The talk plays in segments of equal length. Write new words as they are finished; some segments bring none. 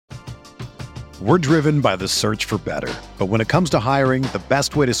We're driven by the search for better. But when it comes to hiring, the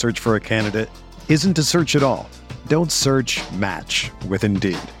best way to search for a candidate isn't to search at all. Don't search, match with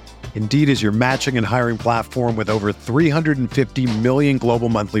Indeed. Indeed is your matching and hiring platform with over 350 million global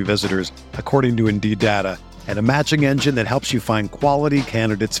monthly visitors, according to Indeed data, and a matching engine that helps you find quality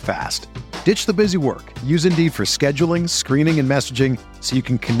candidates fast. Ditch the busy work. Use Indeed for scheduling, screening, and messaging so you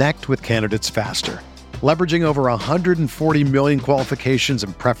can connect with candidates faster. Leveraging over 140 million qualifications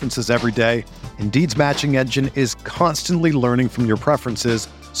and preferences every day, Indeed's matching engine is constantly learning from your preferences,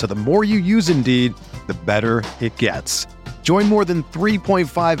 so the more you use Indeed, the better it gets. Join more than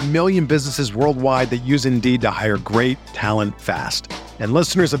 3.5 million businesses worldwide that use Indeed to hire great talent fast. And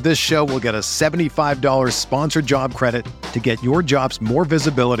listeners of this show will get a $75 sponsored job credit to get your jobs more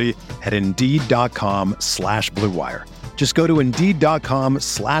visibility at Indeed.com/Blue Wire. Just go to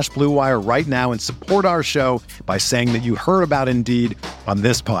Indeed.com/Blue Wire right now and support our show by saying that you heard about Indeed on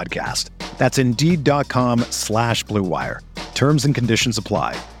this podcast. That's Indeed.com/Blue Wire. Terms and conditions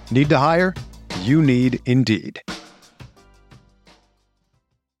apply. Need to hire? You need Indeed.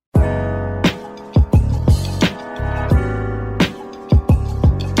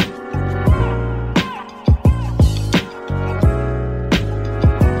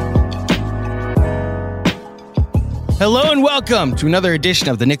 Hello and welcome to another edition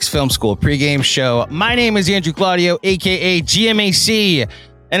of the Knicks Film School pregame show. My name is Andrew Claudio, aka GMAC,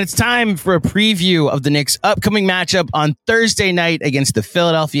 and it's time for a preview of the Knicks' upcoming matchup on Thursday night against the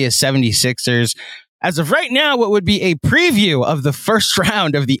Philadelphia 76ers. As of right now, what would be a preview of the first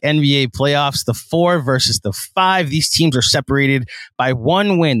round of the NBA playoffs, the 4 versus the 5. These teams are separated by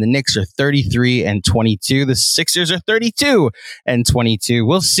one win. The Knicks are 33-22. The Sixers are 32-22.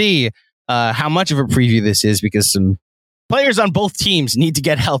 We'll see how much of a preview this is because some players on both teams need to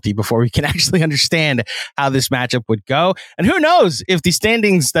get healthy before we can actually understand how this matchup would go. And who knows if the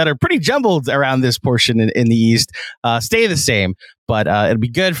standings that are pretty jumbled around this portion in the East stay the same. But it'll be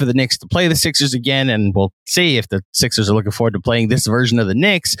good for the Knicks to play the Sixers again, and we'll see if the Sixers are looking forward to playing this version of the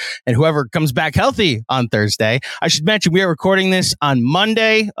Knicks and whoever comes back healthy on Thursday. I should mention we are recording this on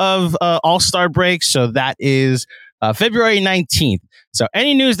Monday of All-Star break, so that is February 19th. So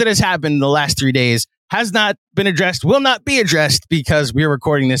any news that has happened in the last 3 days has not been addressed, will not be addressed because we're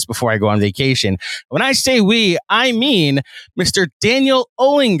recording this before I go on vacation. When I say we, I mean Mr. Daniel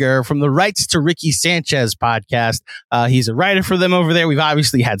Olinger from the Rights to Ricky Sanchez podcast. He's a writer for them over there. We've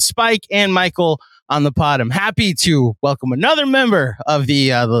obviously had Spike and Michael on the pod. I'm happy to welcome another member of the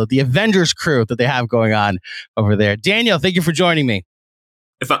Avengers crew that they have going on over there. Daniel, thank you for joining me.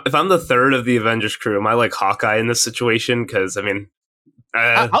 If I'm the third of the Avengers crew, am I like Hawkeye in this situation? Because, I mean...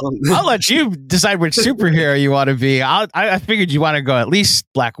 I'll let you decide which superhero you want to be. I figured you want to go at least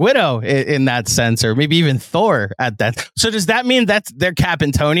Black Widow in that sense, or maybe even Thor at that. So does that mean that's their Cap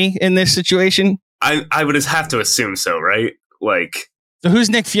and Tony in this situation? I would just have to assume so, right? Like, so who's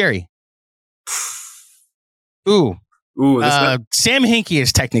Nick Fury? Ooh, Sam Hinkie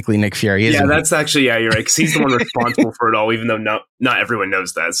is technically Nick Fury, isn't he? That's actually, you're right, because he's the one responsible for it all, even though not everyone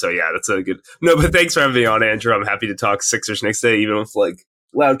knows that. So yeah, that's a good... No, but thanks for having me on, Andrew. I'm happy to talk Sixers next day, even with like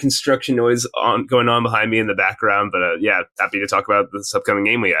loud construction noise going on behind me in the background. But happy to talk about this upcoming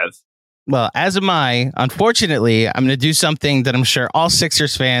game we have. Well, as am I. Unfortunately, I'm going to do something that I'm sure all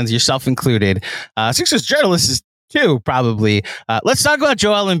Sixers fans, yourself included, Sixers journalists too, probably. Let's talk about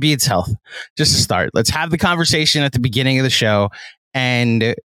Joel Embiid's health, just to start. Let's have the conversation at the beginning of the show.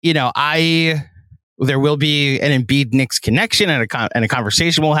 And, there will be an Embiid Knicks connection and a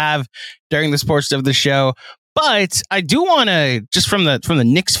conversation we'll have during this portion of the show. But I do want to, just from the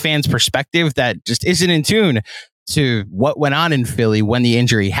Knicks fans' perspective that just isn't in tune to what went on in Philly when the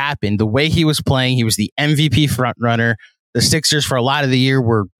injury happened, the way he was playing, he was the MVP front runner. The Sixers for a lot of the year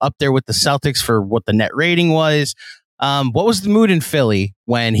were up there with the Celtics for what the net rating was. What was the mood in Philly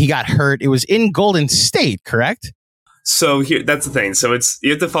when he got hurt? It was in Golden State, correct? So that's the thing. So you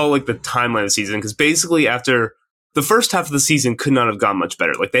have to follow like the timeline of the season, because basically after the first half of the season could not have gone much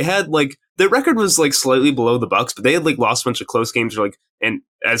better. Like they had like their record was like slightly below the Bucks, but they had like lost a bunch of close games. Or like, and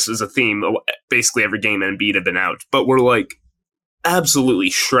as is a theme, basically every game Embiid had been out, but we're like absolutely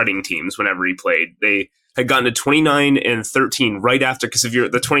shredding teams whenever he played. They had gotten to 29-13 right after, because if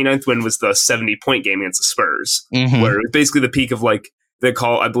the 29th win was the 70-point game against the Spurs, where it was basically the peak of like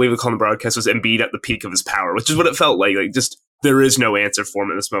I believe the call on the broadcast was Embiid at the peak of his power, which is what it felt like. Like just there is no answer for him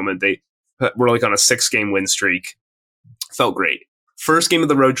in this moment. They were like on a 6-game win streak. Felt great. First game of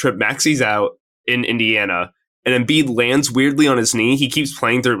the road trip, Maxi's out in Indiana, and Embiid lands weirdly on his knee. He keeps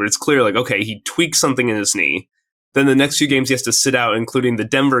playing through it, but it's clear like, okay, he tweaked something in his knee. Then the next few games he has to sit out, including the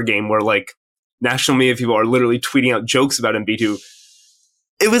Denver game where like national media people are literally tweeting out jokes about Embiid, who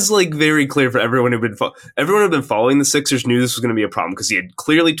it was like very clear for everyone everyone who'd been following the Sixers knew this was going to be a problem because he had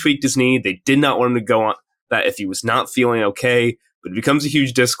clearly tweaked his knee. They did not want him to go on that if he was not feeling okay. But it becomes a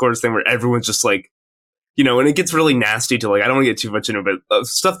huge discourse thing where everyone's just like, you know, and it gets really nasty to like, I don't want to get too much into it, but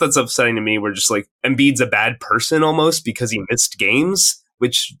stuff that's upsetting to me where just like Embiid's a bad person almost because he missed games,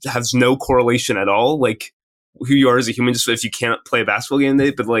 which has no correlation at all. Like who you are as a human, just if you can't play a basketball game,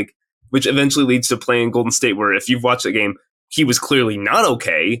 but like, which eventually leads to playing Golden State where if you've watched the game, he was clearly not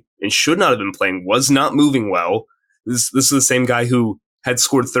okay and should not have been playing, was not moving well. This is the same guy who had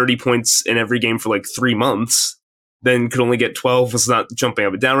scored 30 points in every game for like 3 months, then could only get 12, was not jumping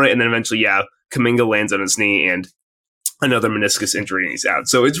up and down right. And then eventually, Kuminga lands on his knee and another meniscus injury and he's out.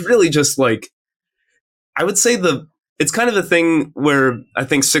 So it's really just like, I would say it's kind of the thing where I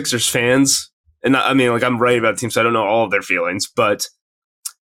think Sixers fans, and I mean, like I'm right about the team, so I don't know all of their feelings, but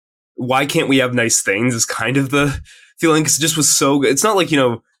why can't we have nice things is kind of the feeling because it just was so good. It's not like, you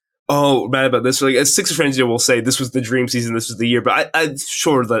know, oh, mad about this. Or like as Sixers fans, you know, will say this was the dream season, this was the year. But I'm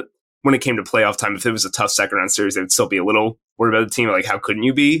sure that when it came to playoff time, if it was a tough second round series, they would still be a little worried about the team. Like, how couldn't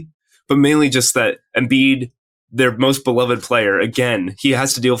you be? But mainly just that Embiid, their most beloved player, again, he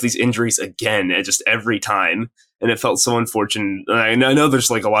has to deal with these injuries again and just every time. And it felt so unfortunate. And I know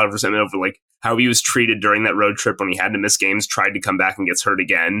there's like a lot of resentment over like how he was treated during that road trip when he had to miss games, tried to come back and gets hurt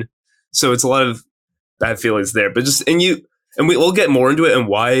again. So it's a lot of bad feelings there. But just, and we'll get more into it and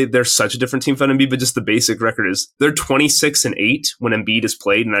why they're such a different team from Embiid, but just the basic record is they're 26-8 when Embiid is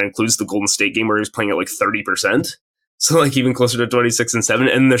played, and that includes the Golden State game where he was playing at like 30%. So like even closer to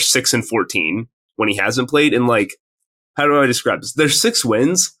 26-7, and they're 6-14 when he hasn't played. And like, how do I describe this? There's 6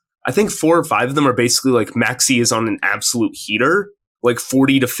 wins. I think 4 or 5 of them are basically like Maxey is on an absolute heater, like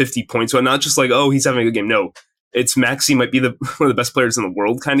 40 to 50 points. So not just like, oh, he's having a good game. No, it's Maxey might be one of the best players in the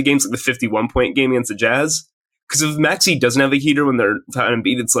world kind of games, like the 51-point game against the Jazz. Because if Maxey doesn't have a heater when they're without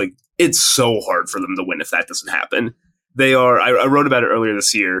Embiid, it's like, it's so hard for them to win if that doesn't happen. They are, I wrote about it earlier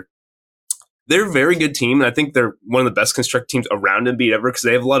this year. They're a very good team, and I think they're one of the best constructed teams around Embiid ever because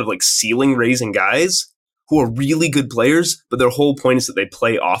they have a lot of like ceiling-raising guys who are really good players, but their whole point is that they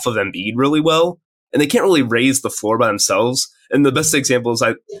play off of Embiid really well, and they can't really raise the floor by themselves. And the best example is,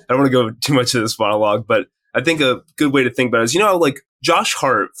 I don't want to go too much of this monologue, but I think a good way to think about it is, you know, like Josh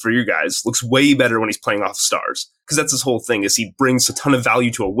Hart for you guys looks way better when he's playing off stars because that's his whole thing is he brings a ton of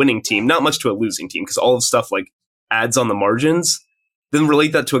value to a winning team, not much to a losing team because all of stuff like adds on the margins. Then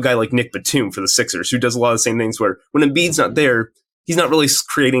relate that to a guy like Nick Batum for the Sixers who does a lot of the same things where when Embiid's not there, he's not really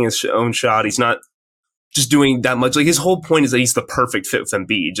creating his own shot. He's not just doing that much. Like his whole point is that he's the perfect fit with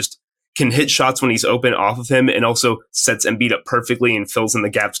Embiid. Just can hit shots when he's open off of him and also sets Embiid up perfectly and fills in the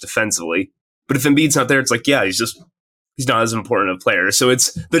gaps defensively. But if Embiid's not there, it's like, yeah, he's not as important a player. So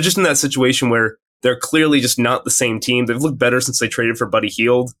they're just in that situation where they're clearly just not the same team. They've looked better since they traded for Buddy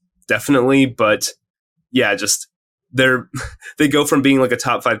Hield, definitely. But yeah, just they go from being like a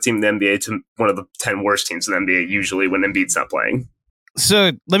top 5 team in the NBA to one of the 10 worst teams in the NBA usually when Embiid's not playing.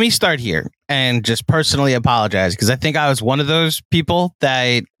 So let me start here and just personally apologize because I think I was one of those people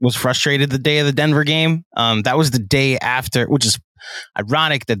that was frustrated the day of the Denver game. That was the day after, which is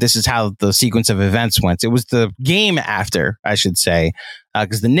ironic that this is how the sequence of events went. It was the game after, I should say,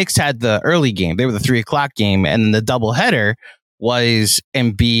 because the Knicks had the early game. They were the 3:00 game, and then the doubleheader was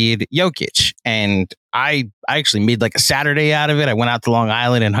Embiid Jokic. And I actually made like a Saturday out of it. I went out to Long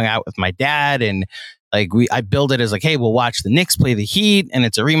Island and hung out with my dad, and like I build it as like, hey, we'll watch the Knicks play the Heat, and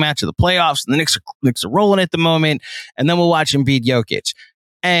it's a rematch of the playoffs. And the Knicks are rolling at the moment, and then we'll watch Embiid Jokic.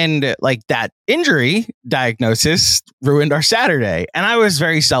 And like that injury diagnosis ruined our Saturday. And I was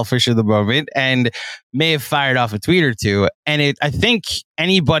very selfish at the moment and may have fired off a tweet or two. And I think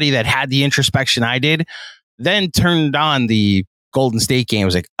anybody that had the introspection I did then turned on the Golden State game,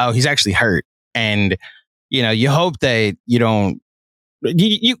 was like, oh, he's actually hurt. And, you know, you hope that you don't,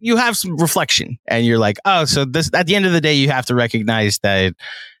 you have some reflection and you're like, oh, so this, at the end of the day, you have to recognize that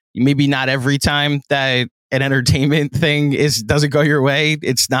maybe not every time that an entertainment thing doesn't go your way,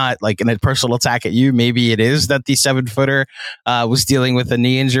 it's not like a personal attack at you. Maybe it is that the 7-footer was dealing with a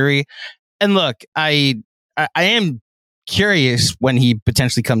knee injury. And look, I am curious when he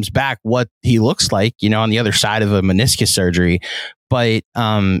potentially comes back, what he looks like, you know, on the other side of a meniscus surgery. But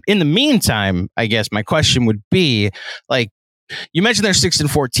in the meantime, I guess my question would be, like, you mentioned they're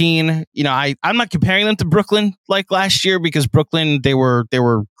 6-14. You know, I'm not comparing them to Brooklyn like last year because Brooklyn, they were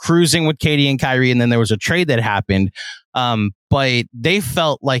cruising with KD and Kyrie, and then there was a trade that happened. But they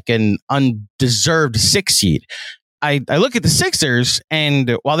felt like an undeserved 6 seed. I look at the Sixers,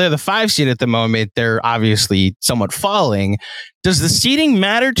 and while they're the 5 seed at the moment, they're obviously somewhat falling. Does the seeding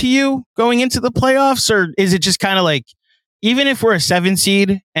matter to you going into the playoffs, or is it just kind of like, even if we're a 7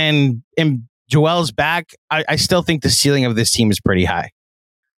 seed and Joel's back, I still think the ceiling of this team is pretty high.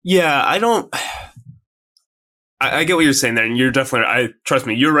 Yeah, I get what you're saying there, and you're definitely, trust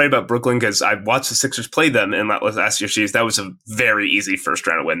me, you're right about Brooklyn, because I watched the Sixers play them in last year's series. That was a very easy first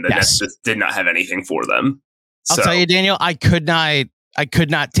round win. The Nets just did not have anything for them. I'll tell you, Daniel, I could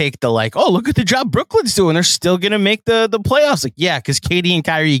not take the look at the job Brooklyn's doing. They're still going to make the playoffs. Like, yeah, because KD and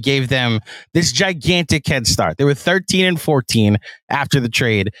Kyrie gave them this gigantic head start. They were 13-14 after the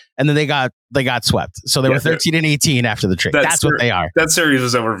trade, and then they got swept. So they were 13-18 after the trade. That's what they are. That series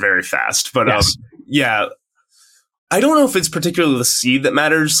was over very fast. But yeah, I don't know if it's particularly the seed that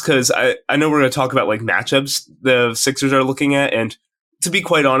matters, because I know we're going to talk about matchups the Sixers are looking at, and to be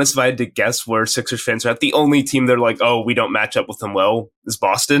quite honest, if I had to guess where Sixers fans are at, the only team they're like, oh, we don't match up with them well is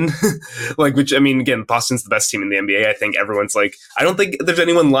Boston. Which, I mean, again, Boston's the best team in the NBA. I think everyone's I don't think there's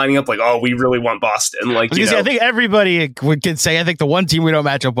anyone lining up oh, we really want Boston. I think everybody could say, I think the one team we don't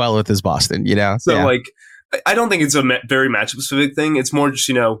match up well with is Boston, So, I don't think it's a very matchup specific thing. It's more just,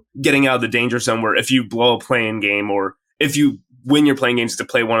 getting out of the danger zone where if you blow a play-in game, or if you win your playing games to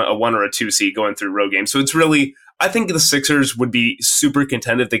play a 1 or a 2 seed going through road games. So it's really, I think the Sixers would be super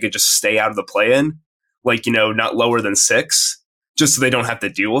content if they could just stay out of the play-in, not lower than 6, just so they don't have to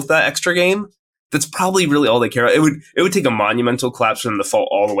deal with that extra game. That's probably really all they care about. It would take a monumental collapse for them to fall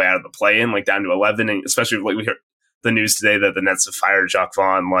all the way out of the play-in, down to 11, and especially we heard the news today that the Nets have fired Jacques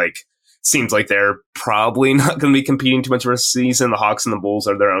Vaughn. Seems like they're probably not going to be competing too much for the season. The Hawks and the Bulls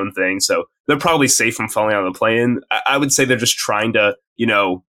are their own thing, so they're probably safe from falling out of the play-in. I would say they're just trying to,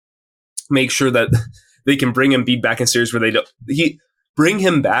 make sure that they can bring Embiid back in series where bring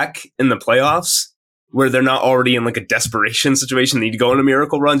him back in the playoffs where they're not already in a desperation situation. They need to go on a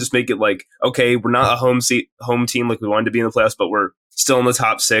miracle run. Just make it okay, we're not a home team like we wanted to be in the playoffs, but we're still in the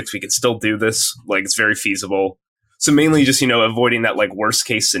top 6. We can still do this. It's very feasible. So mainly just, avoiding that worst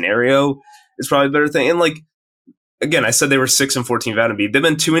case scenario is probably a better thing. And again, I said they were 6-14 without Embiid. They've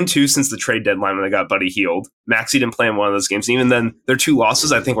been 2-2 since the trade deadline when they got Buddy healed. Maxey didn't play in one of those games. And even then, their 2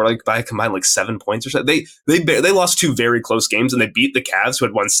 losses, I think, were by a combined 7 points or so. They lost 2 very close games, and they beat the Cavs, who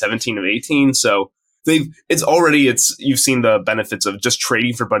had won 17 of 18. So you've seen the benefits of just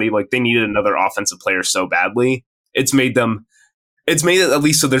trading for Buddy. They needed another offensive player so badly. It's made it at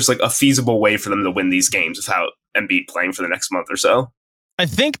least so there's a feasible way for them to win these games without Embiid playing for the next month or so. I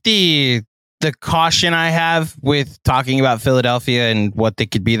think the caution I have with talking about Philadelphia and what they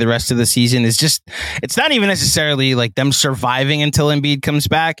could be the rest of the season is just, it's not even necessarily them surviving until Embiid comes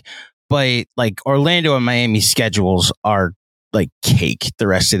back, but Orlando and Miami schedules are cake the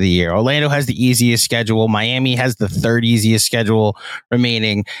rest of the year. Orlando has the easiest schedule. Miami has the 3rd easiest schedule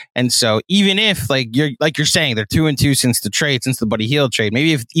remaining. And so even if you're saying they're 2-2 since the Buddy Hield trade,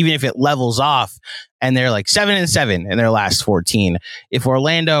 maybe even if it levels off and they're 7-7 in their last 14, if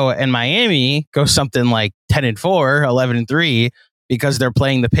Orlando and Miami go something 10-4, 11-3, because they're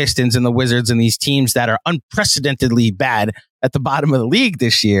playing the Pistons and the Wizards and these teams that are unprecedentedly bad at the bottom of the league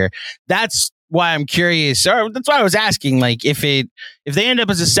this year, that's why I'm curious, or that's why I was asking, if they end up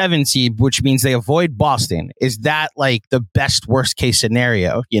as a 7 seed, which means they avoid Boston, is that the best worst case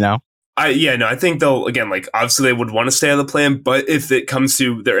scenario, I think they'll, again, obviously they would want to stay on the plan, but if it comes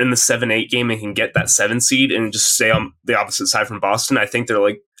to they're in the 7-8 game and can get that 7 seed and just stay on the opposite side from Boston, I think they're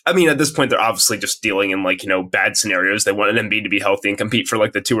at this point, they're obviously just dealing in bad scenarios. They wanted Embiid to be healthy and compete for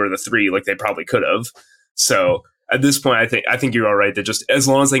the 2 or the 3, they probably could have. So at this point, I think you're all right that just as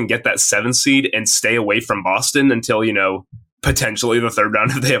long as they can get that 7 seed and stay away from Boston until, potentially the 3rd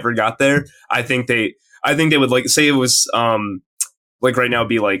round if they ever got there, I think they would say it was right now it'd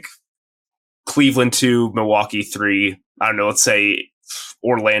be Cleveland 2, Milwaukee 3. I don't know, let's say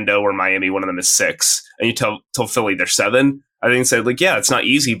Orlando or Miami, one of them is 6, and you tell Philly they're 7. I think say yeah, it's not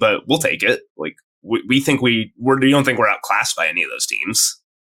easy, but we'll take it. We think we don't think we're outclassed by any of those teams.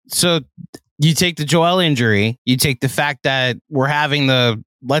 So you take the Joel injury, you take the fact that we're having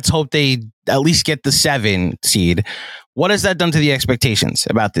let's hope they at least get the 7 seed. What has that done to the expectations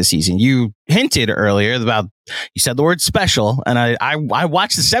about this season? You hinted earlier you said the word special, and I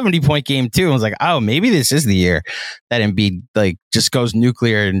watched the 70-point game too, and was oh, maybe this is the year that Embiid just goes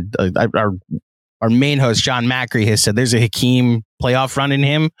nuclear. And our main host, John Macri, has said there's a Hakeem playoff run in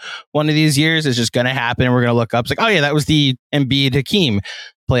him one of these years. It's just going to happen, and we're going to look up. It's oh yeah, that was the Embiid Hakeem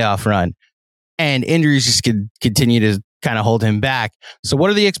playoff run. And injuries just could continue to kind of hold him back. So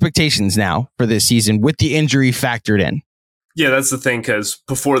what are the expectations now for this season with the injury factored in? Yeah, that's the thing, because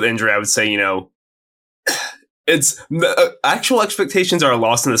before the injury, I would say, it's actual expectations are a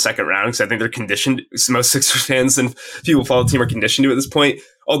loss in the second round, because I think they're conditioned. Most Sixers fans and people who follow the team are conditioned to at this point.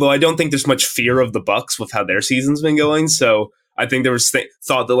 Although I don't think there's much fear of the Bucks with how their season's been going. So I think there was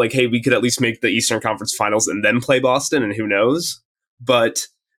thought that like, hey, we could at least make the Eastern Conference Finals and then play Boston, and who knows? But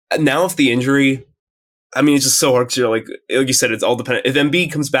now if the injury, I mean, it's just so hard because like you said, it's all dependent. If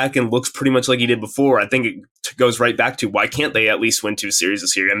Embiid comes back and looks pretty much like he did before, I think it goes right back to why can't they at least win 2 series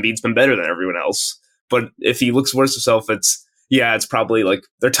this year? Embiid's been better than everyone else. But if he looks worse himself, it's probably like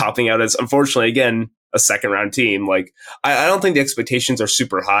they're topping out as, unfortunately, again, a second round team. Like, I don't think the expectations are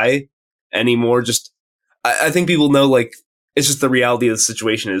super high anymore. Just, I think people know, like, it's just the reality of the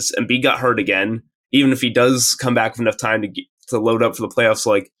situation is Embiid got hurt again. Even if he does come back with enough time to load up for the playoffs,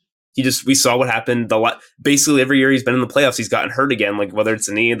 like, we saw what happened. Basically every year he's been in the playoffs, he's gotten hurt again, like whether it's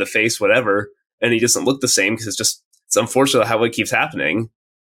the knee, the face, whatever. And he doesn't look the same because it's unfortunate how it keeps happening.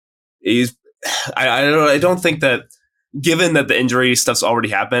 I don't think that, given that the injury stuff's already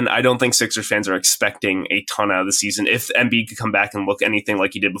happened, I don't think Sixers fans are expecting a ton out of the season. If Embiid could come back and look anything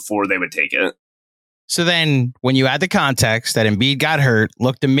like he did before, they would take it. So then when you add the context that Embiid got hurt,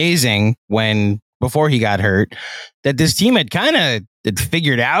 looked amazing before he got hurt, that this team had kind of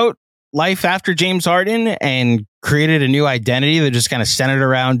figured out life after James Harden and created a new identity that just kind of centered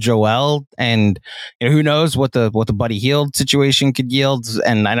around Joel, and who knows what the Buddy Hield situation could yield.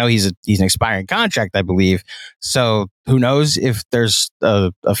 And I know he's an expiring contract, I believe. So who knows if there's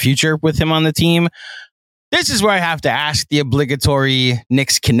a future with him on the team. This is where I have to ask the obligatory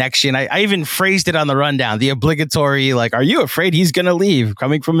Knicks connection. I even phrased it on the rundown. The obligatory, like, are you afraid he's going to leave?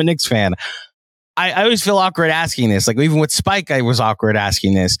 Coming from a Knicks fan. I always feel awkward asking this. Like, even with Spike, I was awkward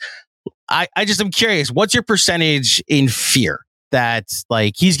asking this. I just am curious, what's your percentage in fear that,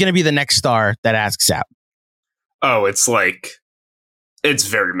 like, he's going to be the next star that asks out? Oh, it's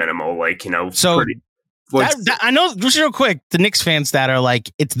very minimal. Like, so I know, just real quick, the Knicks fans that are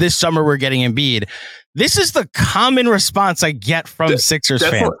like, it's this summer we're getting Embiid. This is the common response I get from Sixers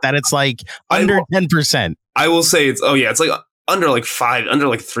fans, that it's like under 10%. I will say it's like under like 5, under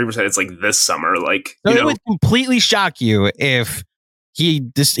like 3%. It's like this summer. Like, so it would completely shock you if he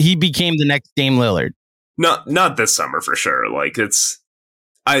became the next Dame Lillard. Not this summer for sure. Like,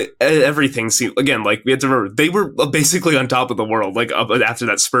 everything seemed, again, like, we had to remember they were basically on top of the world, like, up after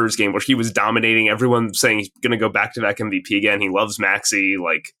that Spurs game where he was dominating, everyone saying he's going to go back-to-back MVP again. He loves Maxey.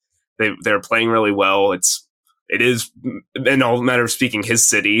 Like, they're playing really well. It is, in all matter of speaking, his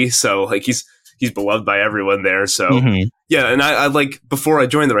city. So, like, he's beloved by everyone there. So yeah. And I like, before I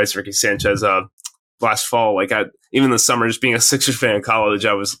joined the Rice Ricky Sanchez, last fall, like, even this summer, just being a Sixers fan in college,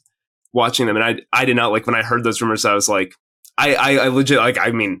 I was watching them, and I did not, like, when I heard those rumors, I was like, I legit, like, I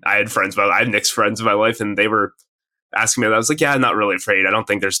mean, I have Knicks friends in my life, and they were asking me that. I was like, yeah, I'm not really afraid. I don't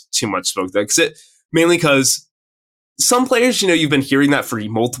think there's too much smoke there. Mainly because some players, you've been hearing that for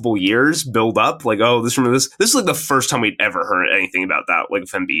multiple years build up, like, oh, this is like the first time we'd ever heard anything about that, like,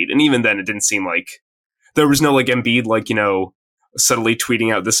 with Embiid. And even then, it didn't seem like there was no, like, Embiid, like, subtly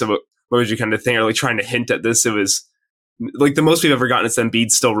tweeting out this emoji kind of thing, or like trying to hint at this. It was like the most we've ever gotten is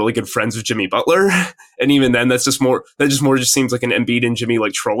Embiid's still really good friends with Jimmy Butler. And even then, that just seems like an Embiid and Jimmy,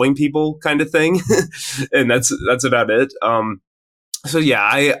 like, trolling people kind of thing. And that's about it. So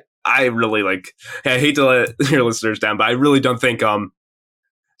yeah, I really, like, I hate to let your listeners down, but I really don't think, how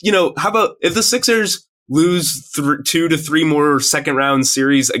about if the Sixers lose 2 to 3 more second round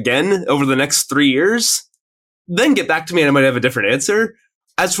series again over the next 3 years, then get back to me and I might have a different answer.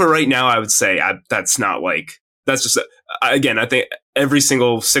 As for right now, I would say that's just, again, I think every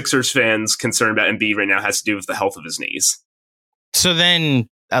single Sixers fan's concern about Embiid right now has to do with the health of his knees. So then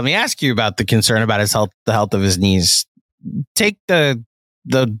let me ask you about the concern about his health, the health of his knees. Take the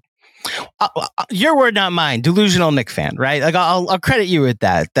your word, not mine. Delusional Knicks fan, right? Like, I'll credit you with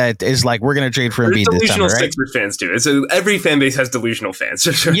that. That is like, we're going to trade for Embiid this summer, right? Sixers fans do. Every fan base has delusional fans.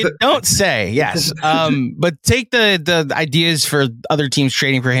 You don't say. Yes. But take the ideas for other teams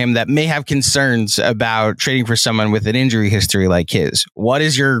trading for him that may have concerns about trading for someone with an injury history like his. What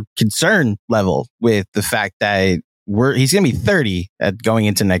is your concern level with the fact that he's going to be 30 going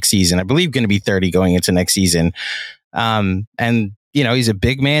into next season? I believe going to be 30 going into next season. And he's a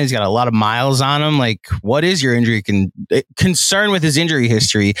big man. He's got a lot of miles on him. Like, what is your injury concern with his injury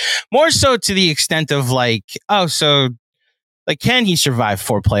history? More so to the extent of, like, can he survive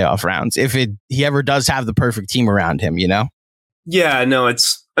 4 playoff rounds if he ever does have the perfect team around him, Yeah, no, I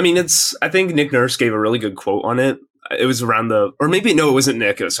think Nick Nurse gave a really good quote on it. It was around it wasn't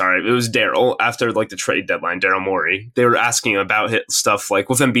Nick. It was Daryl after, like, the trade deadline, Daryl Morey. They were asking about stuff like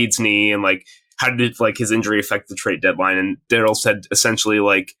with Embiid's knee and, like, how did, like, his injury affect the trade deadline? And Daryl said essentially,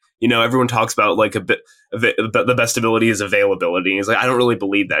 like, everyone talks about, like, the best ability is availability. He's like, I don't really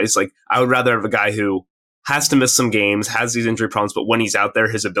believe that. He's like, I would rather have a guy who has to miss some games, has these injury problems, but when he's out there,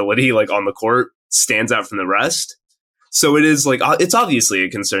 his ability like on the court stands out from the rest. So it is like, it's obviously a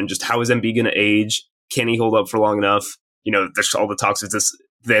concern. Just how is Embiid going to age? Can he hold up for long enough? There's all the talks of this.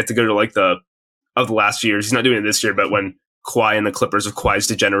 They have to go to like the last few years. He's not doing it this year, but when Kawhi and the Clippers of Kawhi's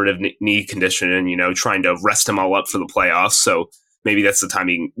degenerative knee condition and, trying to rest him all up for the playoffs. So maybe that's the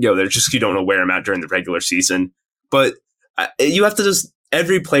timing, they're just, you don't want to wear him out during the regular season. But you have to just,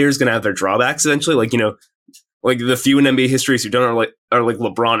 every player is going to have their drawbacks eventually. Like the few in NBA history who don't are like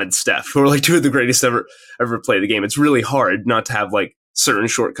LeBron and Steph, who are like two of the greatest ever play the game. It's really hard not to have like certain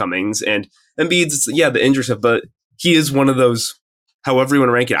shortcomings. And Embiid's, the injury stuff, but he is one of those, however you want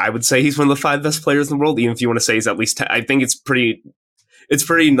to rank it, I would say he's one of the 5 best players in the world. Even if you want to say he's at least 10, I think it's pretty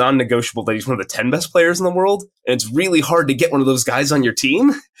non-negotiable that he's one of the 10 best players in the world. And it's really hard to get one of those guys on your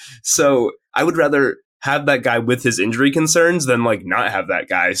team. So I would rather have that guy with his injury concerns than like not have that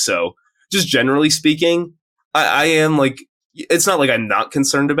guy. So just generally speaking, I am like, it's not like I'm not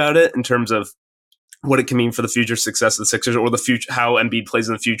concerned about it in terms of what it can mean for the future success of the Sixers or the future, how Embiid plays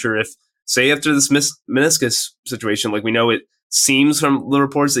in the future. If, say, after this meniscus situation, like we know it seems from the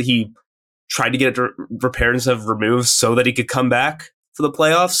reports that he tried to get it repaired instead of removed so that he could come back for the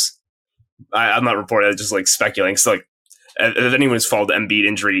playoffs. I'm not reporting, I'm just like speculating. So like, if anyone's followed the Embiid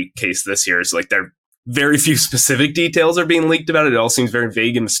injury case this year, it's like there very few specific details are being leaked about it. It all seems very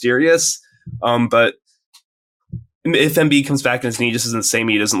vague and mysterious. But if Embiid comes back and his knee just isn't the same,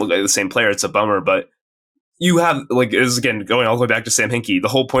 he doesn't look like the same player, it's a bummer. But you have, like, is again, going all the way back to Sam Hinkie, the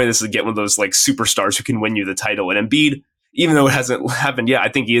whole point of this is to get one of those, like, superstars who can win you the title. And Embiid, even though it hasn't happened yet, I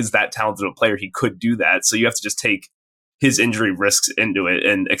think he is that talented a player. He could do that. So you have to just take his injury risks into it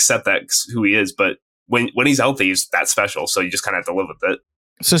and accept that's who he is. But when he's healthy, he's that special. So you just kind of have to live with it.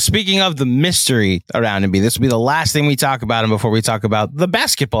 So speaking of the mystery around Embiid, this will be the last thing we talk about him before we talk about the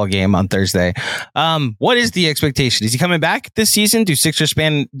basketball game on Thursday. What is the expectation? Is he coming back this season? Do Sixers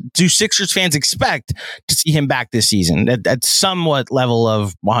fans expect to see him back this season at somewhat level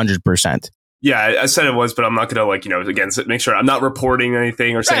of 100%? Yeah, I said it was, but I'm not going to again, make sure I'm not reporting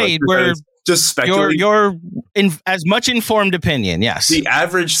anything or saying we're just speculating. Your as much informed opinion. Yes. The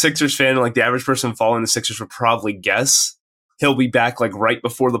average Sixers fan, like the average person following the Sixers would probably guess he'll be back like right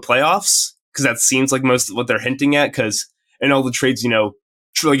before the playoffs, because that seems like most of what they're hinting at. Because in all the trades,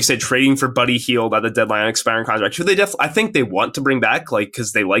 like you said, trading for Buddy Hield at the deadline, expiring contract, who I think they want to bring back, like,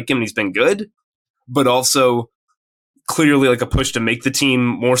 because they like him and he's been good, but also clearly like a push to make the team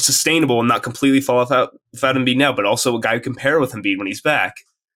more sustainable and not completely fall without Embiid now, but also a guy who can pair with Embiid when he's back.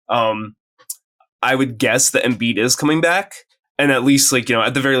 I would guess that Embiid is coming back, and at least at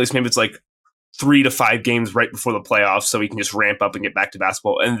the very least, maybe it's like 3 to 5 games right before the playoffs, so he can just ramp up and get back to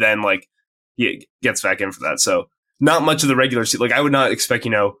basketball, and then he gets back in for that. So not much of the regular season. Like I would not expect,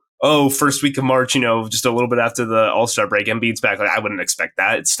 first week of March, just a little bit after the All-Star break, Embiid's back. Like I wouldn't expect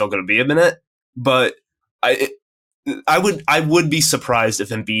that. It's still going to be a minute, but I would be surprised if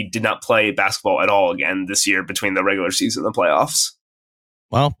Embiid did not play basketball at all again this year between the regular season and the playoffs.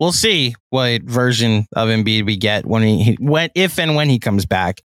 Well, we'll see what version of Embiid we get if and when he comes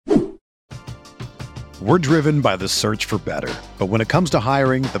back. We're driven by the search for better. But when it comes to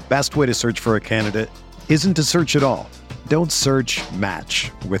hiring, the best way to search for a candidate isn't to search at all. Don't search,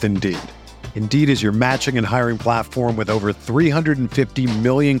 match with Indeed. Indeed is your matching and hiring platform with over 350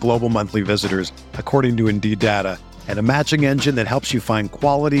 million global monthly visitors, according to Indeed data, and a matching engine that helps you find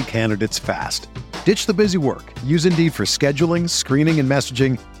quality candidates fast. Ditch the busy work. Use Indeed for scheduling, screening, and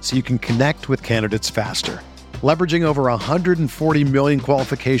messaging so you can connect with candidates faster. Leveraging over 140 million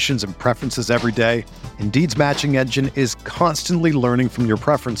qualifications and preferences every day, Indeed's matching engine is constantly learning from your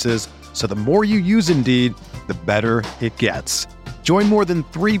preferences, so the more you use Indeed, the better it gets. Join more than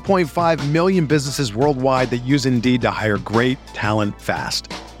 3.5 million businesses worldwide that use Indeed to hire great talent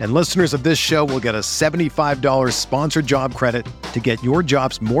fast. And listeners of this show will get a $75 sponsored job credit to get your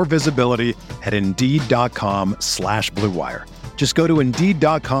jobs more visibility at Indeed.com/Blue Wire. Just go to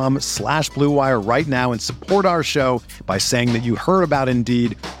Indeed.com/Blue Wire right now and support our show by saying that you heard about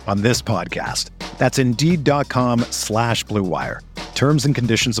Indeed on this podcast. That's Indeed.com/Blue Wire. Terms and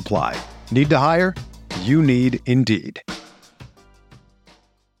conditions apply. Need to hire? You need Indeed.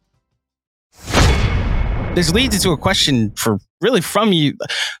 This leads into a question for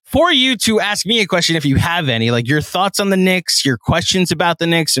you to ask me a question if you have any, like your thoughts on the Knicks, your questions about the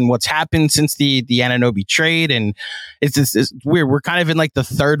Knicks and what's happened since the Anunoby trade. And it's weird. We're kind of in like the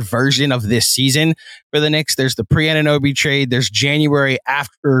third version of this season for the Knicks. There's the pre-Anunoby trade. There's January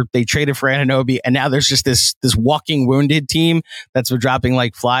after they traded for Anunoby. And now there's just this walking wounded team that's dropping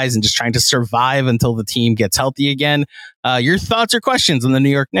like flies and just trying to survive until the team gets healthy again. Your thoughts or questions on the New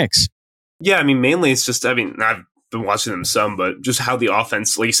York Knicks? Yeah, I mean, mainly it's just, I mean, I've been watching them some, but just how the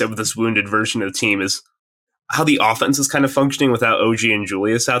offense, like you said, with this wounded version of the team is how the offense is kind of functioning without OG and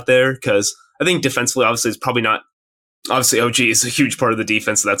Julius out there. Because I think defensively, obviously, it's probably not. Obviously, OG is a huge part of the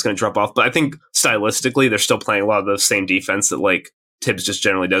defense, so that's going to drop off. But I think stylistically, they're still playing a lot of the same defense that like Tibbs just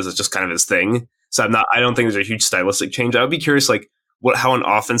generally does. It's just kind of his thing. So I don't think there's a huge stylistic change. I would be curious, like how on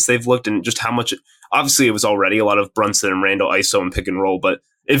offense they've looked and just how much. Obviously, it was already a lot of Brunson and Randall ISO and pick and roll. But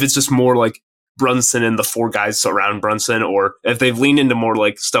if it's just more like Brunson and the four guys around Brunson, or if they've leaned into more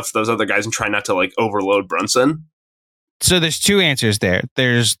like stuff with those other guys and try not to like overload Brunson. So there's two answers there.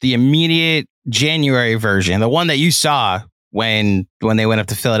 There's the immediate January version, the one that you saw when they went up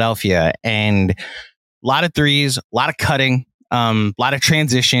to Philadelphia, and a lot of threes, a lot of cutting, a lot of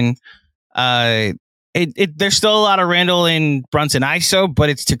transition. There's still a lot of Randall and Brunson ISO, but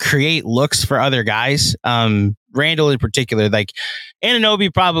it's to create looks for other guys. Randall in particular, like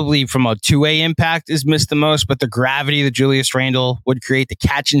Anunoby probably from a two-way impact is missed the most, but the gravity that Julius Randle would create, the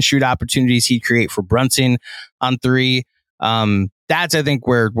catch and shoot opportunities he'd create for Brunson on three. That's, I think,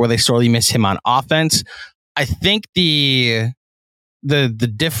 where they sorely miss him on offense. I think the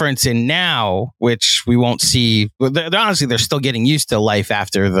difference in now, which we won't see, honestly, they're still getting used to life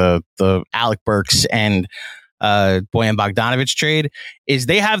after the Alec Burks and Bojan Bogdanovic trade, is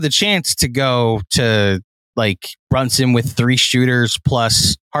they have the chance to go to like Brunson with three shooters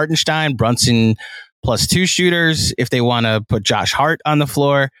plus Hartenstein, Brunson plus two shooters if they want to put Josh Hart on the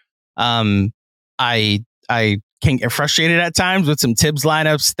floor. I can get frustrated at times with some Tibbs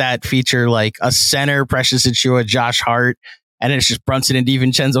lineups that feature like a center, Precious Achiuwa, Josh Hart, and it's just Brunson and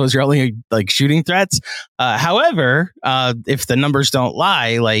DiVincenzo as your only like shooting threats. However, if the numbers don't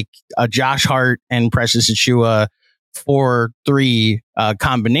lie, like a Josh Hart and Precious Achiuwa 4-3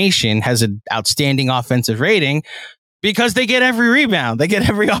 combination has an outstanding offensive rating because they get every rebound. They get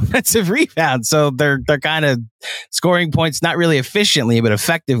every offensive rebound. So they're kind of scoring points, not really efficiently, but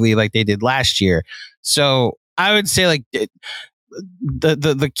effectively like they did last year. So I would say like the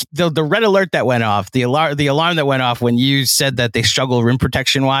red alert that went off, the alarm that went off when you said that they struggle rim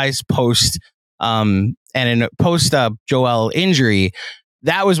protection wise post Joel injury.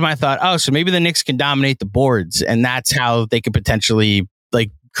 That was my thought. Oh, so maybe the Knicks can dominate the boards, and that's how they could potentially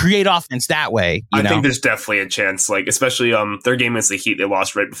like create offense that way. I think there's definitely a chance, like especially their game against the Heat they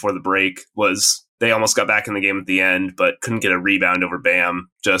lost right before the break was they almost got back in the game at the end, but couldn't get a rebound over Bam.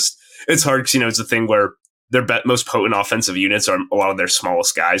 Just it's hard because it's a thing where their most potent offensive units are a lot of their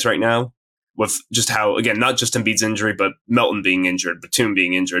smallest guys right now. With just how, again, not just Embiid's injury, but Melton being injured, Batum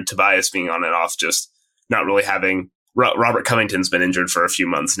being injured, Tobias being on and off, just not really having. Robert Covington's been injured for a few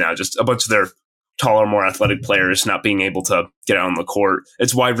months now. Just a bunch of their taller, more athletic players not being able to get out on the court.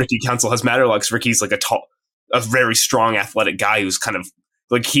 It's why Ricky Council has mattered. Like Ricky's like a very strong, athletic guy who's kind of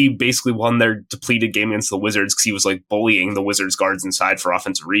like he basically won their depleted game against the Wizards because he was like bullying the Wizards guards inside for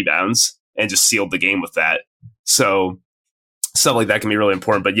offensive rebounds and just sealed the game with that. So stuff like that can be really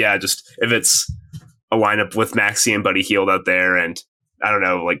important. But yeah, just if it's a lineup with Maxey and Buddy Hield out there, and I don't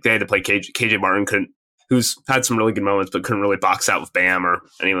know, like they had to play KJ Martin, who's had some really good moments, but couldn't really box out with Bam or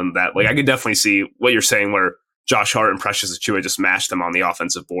anyone like that. Like I could definitely see what you're saying, where Josh Hart and Precious Achiuwa just mashed them on the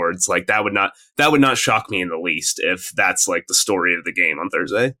offensive boards. Like that would not shock me in the least if that's like the story of the game on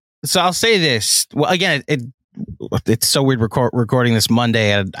Thursday. So I'll say this. Well, again, it's so weird recording this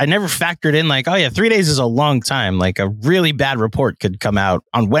Monday. I never factored in like, oh yeah, 3 days is a long time. Like a really bad report could come out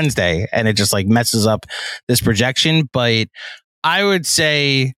on Wednesday and it just like messes up this projection. But I would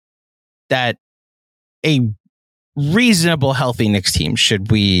say that a reasonable, healthy Knicks team should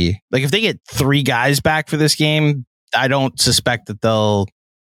be like, if they get three guys back for this game, I don't suspect that they'll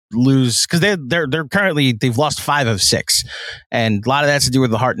lose because they're currently they've lost 5 of 6, and a lot of that has to do with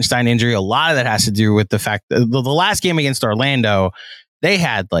the Hartenstein injury. A lot of that has to do with the fact that the last game against Orlando, they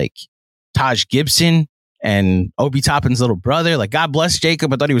had like Taj Gibson and Obi Toppin's little brother. Like, God bless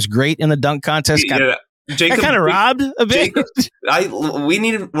Jacob. I thought he was great in the dunk contest. Jacob kind of robbed a bit. We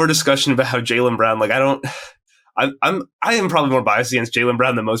needed more discussion about how Jaylen Brown. Like, I am probably more biased against Jaylen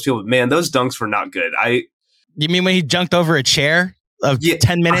Brown than most people. But man, those dunks were not good. You mean when he jumped over a chair?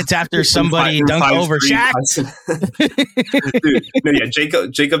 10 minutes after somebody dunked over Shaq. Dude, no, yeah,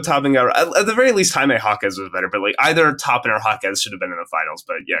 Jacob Toppin got at the very least Jaime Jaquez was better, but like either Toppin or Jaquez should have been in the finals.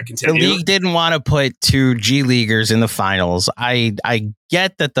 But yeah, continue. The league didn't want to put 2 G Leaguers in the finals. I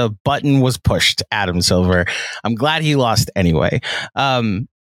get that the button was pushed, Adam Silver. I'm glad he lost anyway.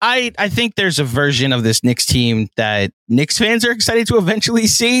 I think there's a version of this Knicks team that Knicks fans are excited to eventually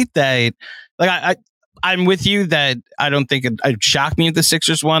see. That like I'm with you that I don't think it'd shock me if the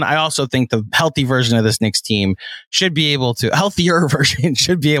Sixers won. I also think the healthy version of this Knicks team healthier version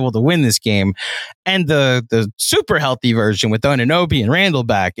should be able to win this game. And the super healthy version with Anunoby and Randall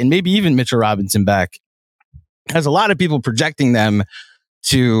back, and maybe even Mitchell Robinson back, has a lot of people projecting them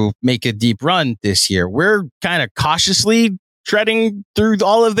to make a deep run this year. We're kind of cautiously treading through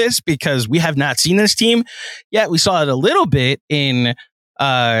all of this because we have not seen this team yet. We saw it a little bit in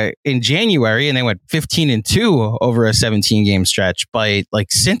January, and they went 15-2 over a 17 game stretch. But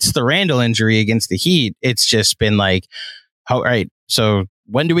like since the Randall injury against the Heat, it's just been like, all right, so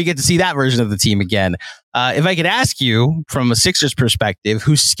when do we get to see that version of the team again? If I could ask you from a Sixers perspective,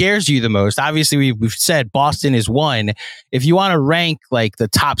 who scares you the most? Obviously, we've said Boston is one. If you want to rank like the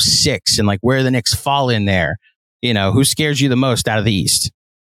top 6 and like where the Knicks fall in there, you know, who scares you the most out of the East?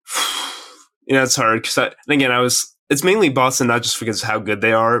 It's hard because it's mainly Boston, not just because of how good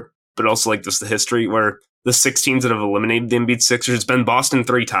they are, but also like just the history where the 6 teams that have eliminated the Embiid Sixers, it's been Boston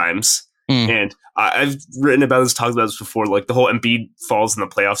 3 times. And I've written about this, talked about this before, like the whole Embiid falls in the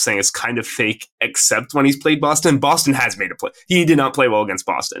playoffs thing is kind of fake, except when he's played Boston. Boston has made a play. He did not play well against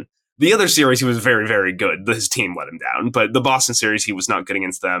Boston. The other series, he was very, very good. His team let him down. But the Boston series, he was not good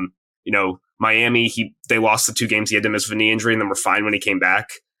against them. Miami, they lost the 2 games. He had to miss with a knee injury, and then were fine when he came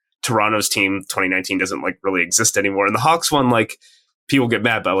back. Toronto's team, 2019, doesn't like really exist anymore. And the Hawks one, like people get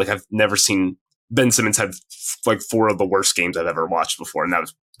mad, but like I've never seen Ben Simmons have like 4 of the worst games I've ever watched before, and that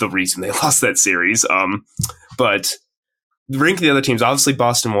was the reason they lost that series. But ranking the other teams, obviously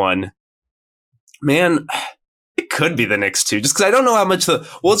Boston won. Man, it could be the Knicks too, just because I don't know how much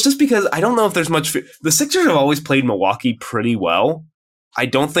it's just because I don't know if there's much. The Sixers have always played Milwaukee pretty well. I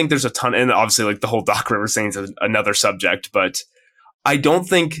don't think there's a ton, and obviously like the whole Doc Rivers thing is another subject, but I don't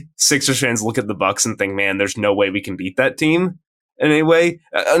think Sixers fans look at the Bucks and think, man, there's no way we can beat that team in any way.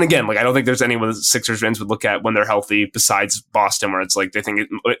 And again, like I don't think there's anyone that Sixers fans would look at when they're healthy besides Boston, where it's like they think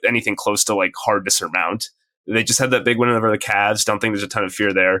anything close to like hard to surmount. They just had that big win over the Cavs. Don't think there's a ton of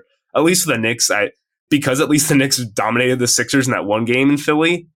fear there. At least for the Knicks, because at least the Knicks dominated the Sixers in that one game in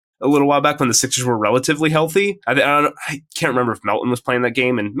Philly a little while back when the Sixers were relatively healthy. I can't remember if Melton was playing that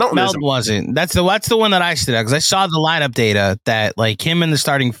game, and Melton wasn't. That's the one that I stood out because I saw the lineup data that like him in the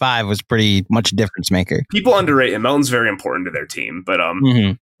starting 5 was pretty much a difference maker. People underrate him. Melton's very important to their team, but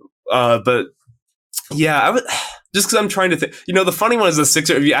but yeah, I would just because I'm trying to think. The funny one is the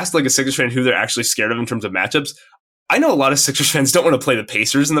Sixers. If you ask like a Sixers fan who they're actually scared of in terms of matchups, I know a lot of Sixers fans don't want to play the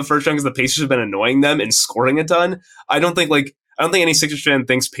Pacers in the first round because the Pacers have been annoying them and scoring a ton. I don't think any Sixers fan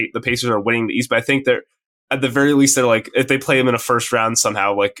thinks the Pacers are winning the East, but I think they're at the very least they're like if they play them in a first round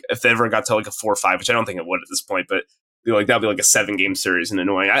somehow, like if they ever got to like a 4-5, which I don't think it would at this point, but that'd be like a 7-game series and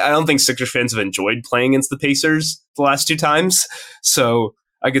annoying. I don't think Sixers fans have enjoyed playing against the Pacers the last 2 times, so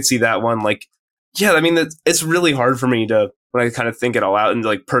I could see that one. Like, yeah, I mean it's really hard for me to when I kind of think it all out and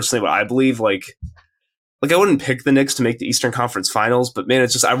like personally what I believe like I wouldn't pick the Knicks to make the Eastern Conference Finals, but man,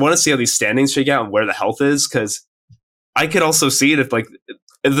 it's just I want to see how these standings shake out and where the health is because. I could also see it if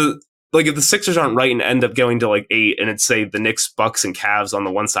the Sixers aren't right and end up going to like 8 and it's say the Knicks, Bucks, and Cavs on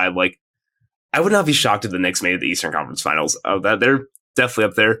the one side, like I would not be shocked if the Knicks made it the Eastern Conference Finals. That they're definitely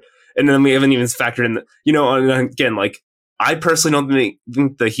up there. And then we haven't even factored in again, like I personally don't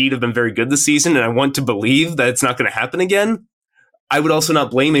think the Heat have been very good this season, and I want to believe that it's not going to happen again. I would also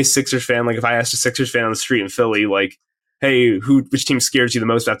not blame a Sixers fan. Like if I asked a Sixers fan on the street in Philly, like, hey, which team scares you the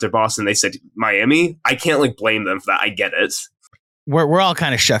most after Boston? They said Miami. I can't like blame them for that. I get it. We're all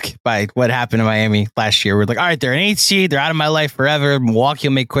kind of shook by what happened to Miami last year. We're like, all right, they're an 8 seed. They're out of my life forever. Milwaukee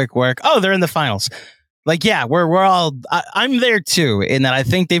will make quick work. Oh, they're in the finals. Like, yeah, we're all. I'm there too. In that, I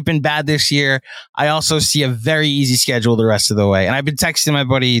think they've been bad this year. I also see a very easy schedule the rest of the way. And I've been texting my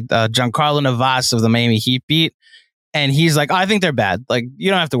buddy Giancarlo Navas of the Miami Heat beat, and he's like, I think they're bad. Like, you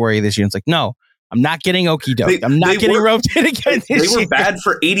don't have to worry this year. It's like, no. I'm not getting okie doke. I'm not getting roped in again this year. They were bad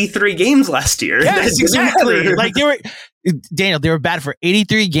for 83 games last year. Yes, exactly. Like they were bad for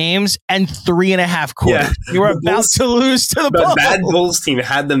 83 games and 3.5 quarters. Yeah. They were about to lose to the Bulls. The bad Bulls team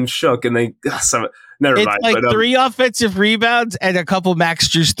had them shook, and they never mind. It's like 3 offensive rebounds and a couple Max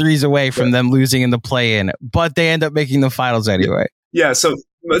Juice threes away from them losing in the play-in, but they end up making the finals anyway. Yeah, so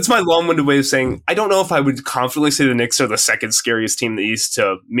it's my long-winded way of saying I don't know if I would confidently say the Knicks are the second scariest team in the East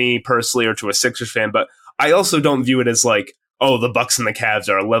to me personally or to a Sixers fan, but I also don't view it as like, oh, the Bucks and the Cavs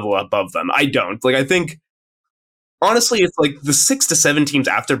are a level above them. I don't. Like, I think, honestly, it's like the 6 to 7 teams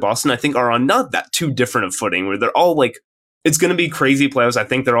after Boston, I think, are on not that too different of footing, where they're all like, it's going to be crazy playoffs. I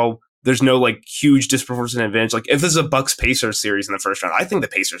think there's no like huge disproportionate advantage. Like, if there's a Bucks-Pacers series in the first round, I think the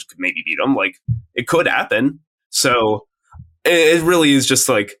Pacers could maybe beat them. Like, it could happen. So it really is just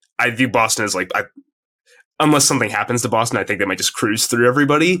like I view Boston as like unless something happens to Boston, I think they might just cruise through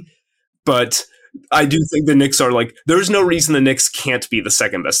everybody. But I do think the Knicks are like, there's no reason the Knicks can't be the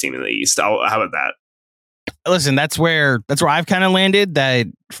second best team in the East. How about that? Listen, that's where I've kind of landed. That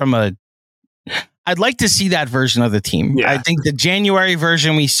I'd like to see that version of the team. Yeah. I think the January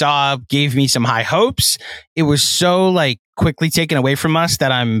version we saw gave me some high hopes. It was so like quickly taken away from us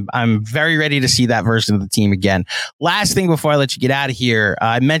that I'm very ready to see that version of the team again. Last thing before I let you get out of here,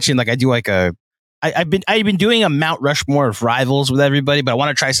 I mentioned like I do like I've been doing a Mount Rushmore of rivals with everybody, but I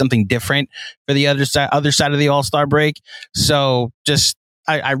want to try something different for the other side of the All-Star break. So just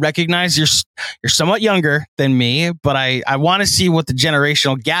I recognize you're somewhat younger than me, but I want to see what the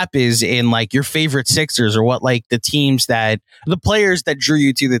generational gap is in like your favorite Sixers, or what like the players that drew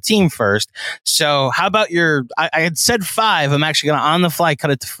you to the team first. So how about I had said 5. I'm actually going to on the fly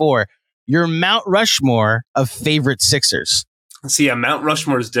cut it to 4. Your Mount Rushmore of favorite Sixers. See, yeah, Mount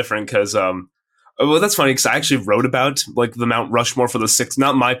Rushmore is different because well, that's funny because I actually wrote about like the Mount Rushmore for the Sixers,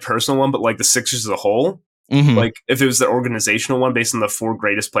 not my personal one, but like the Sixers as a whole. Mm-hmm. Like if it was the organizational one based on the 4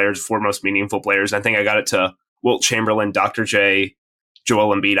 greatest players, 4 most meaningful players, I think I got it to Wilt Chamberlain, Dr. J,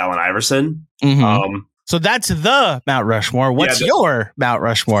 Joel Embiid, Allen Iverson. Mm-hmm. So that's the Mount Rushmore. What's your Mount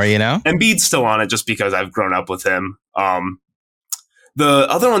Rushmore, you know? Embiid's still on it just because I've grown up with him. The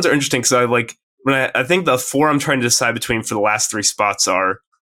other ones are interesting because I think the 4 I'm trying to decide between for the last 3 spots are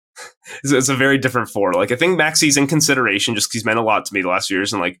it's a very different 4. Like I think Maxi's in consideration just because he's meant a lot to me the last few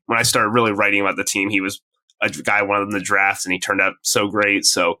years. And like when I started really writing about the team, he was a guy I wanted in the draft and he turned out so great.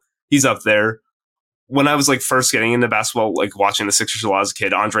 So he's up there. When I was like first getting into basketball, like watching the Sixers a lot as a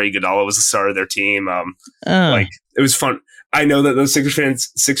kid, Andre Iguodala was the star of their team. Like it was fun. I know that those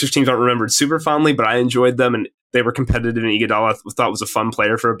Sixers teams aren't remembered super fondly, but I enjoyed them and they were competitive. And Iguodala I thought was a fun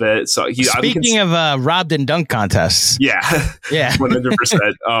player for a bit. So speaking of robbed and dunk contests, yeah,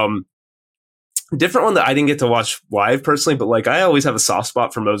 100%. Different one that I didn't get to watch live personally, but like I always have a soft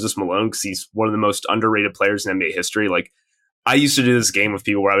spot for Moses Malone because he's one of the most underrated players in NBA history. Like I used to do this game with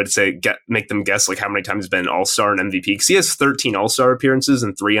people where I would say make them guess like how many times he's been an All-Star and MVP because he has 13 All-Star appearances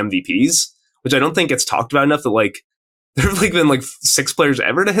and 3 MVPs, which I don't think gets talked about enough. That like there have like been like 6 players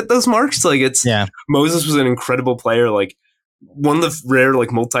ever to hit those marks. Like Moses was an incredible player, like one of the rare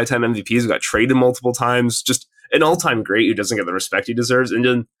like multi-time MVPs who got traded multiple times, just an all-time great who doesn't get the respect he deserves. And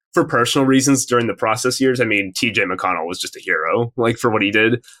then for personal reasons during the process years, I mean, TJ McConnell was just a hero, like for what he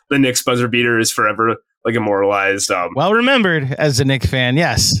did. The Knicks buzzer beater is forever like immortalized. Well remembered as a Knicks fan,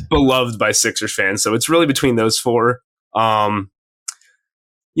 yes. Beloved by Sixers fans. So it's really between those 4. I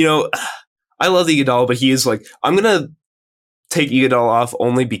love Iguodala, but he is like, I'm going to take Iguodala off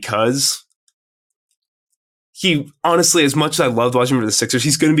only because he, honestly, as much as I loved watching him for the Sixers,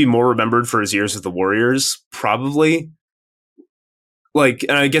 he's going to be more remembered for his years with the Warriors, probably. Like,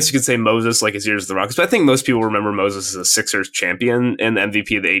 and I guess you could say Moses, like his years with the Rockets, but I think most people remember Moses as a Sixers champion and the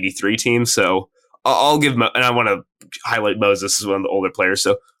MVP of the 83 team. So I'll give, and I want to highlight Moses as one of the older players.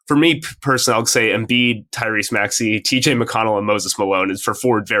 So for me personally, I'll say Embiid, Tyrese Maxey, TJ McConnell, and Moses Malone is for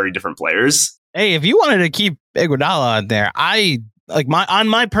 4 very different players. Hey, if you wanted to keep Iguodala on there, on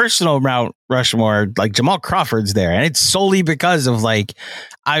my personal Mount Rushmore, like Jamal Crawford's there, and it's solely because of like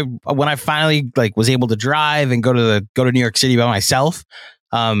when I finally like was able to drive and go to New York City by myself,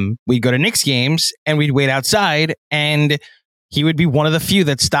 we'd go to Knicks games and we'd wait outside and he would be one of the few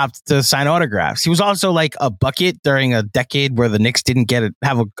that stopped to sign autographs. He was also like a bucket during a decade where the Knicks didn't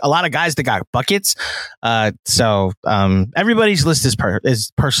have a lot of guys that got buckets. So everybody's list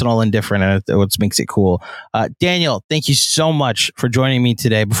is personal and different, and it what makes it cool. Daniel, thank you so much for joining me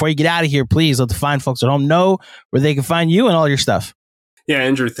today. Before you get out of here, please let the fine folks at home know where they can find you and all your stuff. Yeah,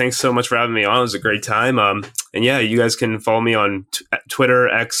 Andrew, thanks so much for having me on. It was a great time. And yeah, you guys can follow me on Twitter,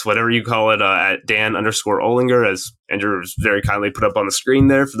 X, whatever you call it, at Dan_Olinger, as Andrew was very kindly put up on the screen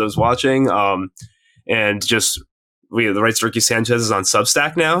there for those watching. And just the Right Turkey Sanchez is on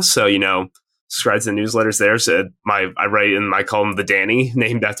Substack now. So, subscribe to the newsletters there. So I write in my column, The Danny,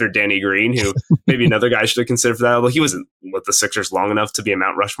 named after Danny Green, who maybe another guy should have considered for that. Although he wasn't with the Sixers long enough to be a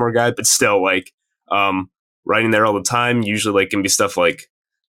Mount Rushmore guy, but still writing there all the time. Usually can be stuff like,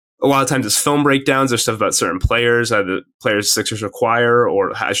 a lot of times it's film breakdowns or stuff about certain players, the players Sixers acquire,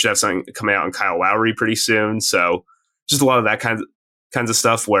 or I should have something coming out on Kyle Lowry pretty soon. So just a lot of that kinds of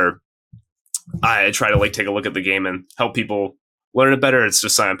stuff where I try to take a look at the game and help people learn it better. It's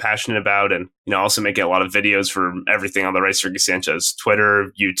just something I'm passionate about. And, also making a lot of videos for everything on the Right Turkey Sanchez,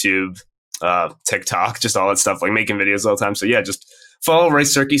 Twitter, YouTube, TikTok, just all that stuff, making videos all the time. So yeah, just follow Right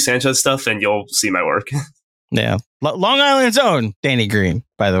Turkey Sanchez stuff and you'll see my work. Yeah. Long Island's own Danny Green,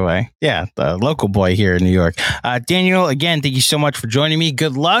 by the way. Yeah, the local boy here in New York. Daniel, again, thank you so much for joining me.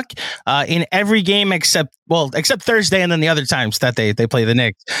 Good luck in every game except Thursday and then the other times that they play the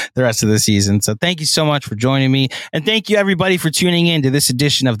Knicks the rest of the season. So thank you so much for joining me. And thank you, everybody, for tuning in to this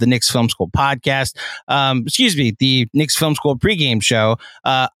edition of the Knicks Film School podcast. The Knicks Film School pregame show.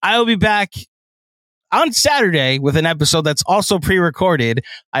 I will be back on Saturday with an episode that's also pre-recorded.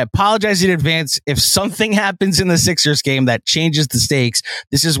 I apologize in advance if something happens in the Sixers game that changes the stakes.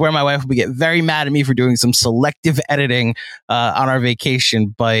 This is where my wife will get very mad at me for doing some selective editing on our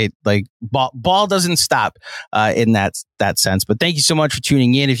vacation, but like ball doesn't stop in that sense. But thank you so much for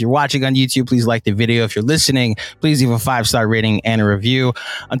tuning in. If you're watching on YouTube, please like the video. If you're listening, please leave a 5-star rating and a review.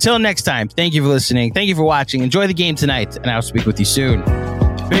 Until next time, thank you for listening. Thank you for watching. Enjoy the game tonight, and I'll speak with you soon.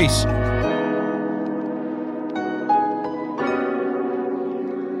 Peace.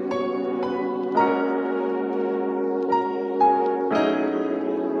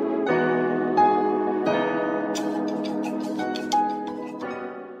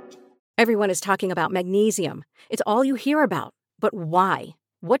 Everyone is talking about magnesium. It's all you hear about. But why?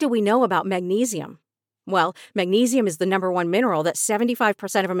 What do we know about magnesium? Well, magnesium is the number one mineral that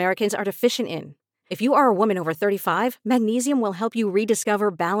 75% of Americans are deficient in. If you are a woman over 35, magnesium will help you rediscover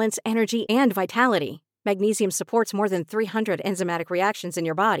balance, energy, and vitality. Magnesium supports more than 300 enzymatic reactions in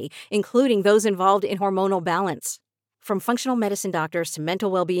your body, including those involved in hormonal balance. From functional medicine doctors to mental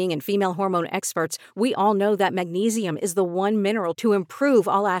well-being and female hormone experts, we all know that magnesium is the one mineral to improve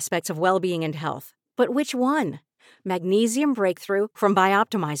all aspects of well-being and health. But which one? Magnesium Breakthrough from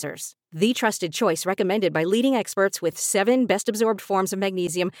Bioptimizers, the trusted choice recommended by leading experts with 7 best-absorbed forms of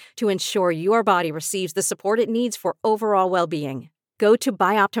magnesium to ensure your body receives the support it needs for overall well-being. Go to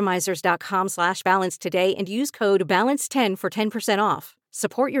bioptimizers.com/balance today and use code BALANCE10 for 10% off.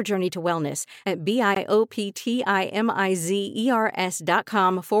 Support your journey to wellness at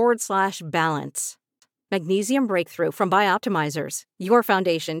bioptimizers.com/balance. Magnesium Breakthrough from Bioptimizers, your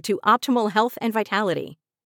foundation to optimal health and vitality.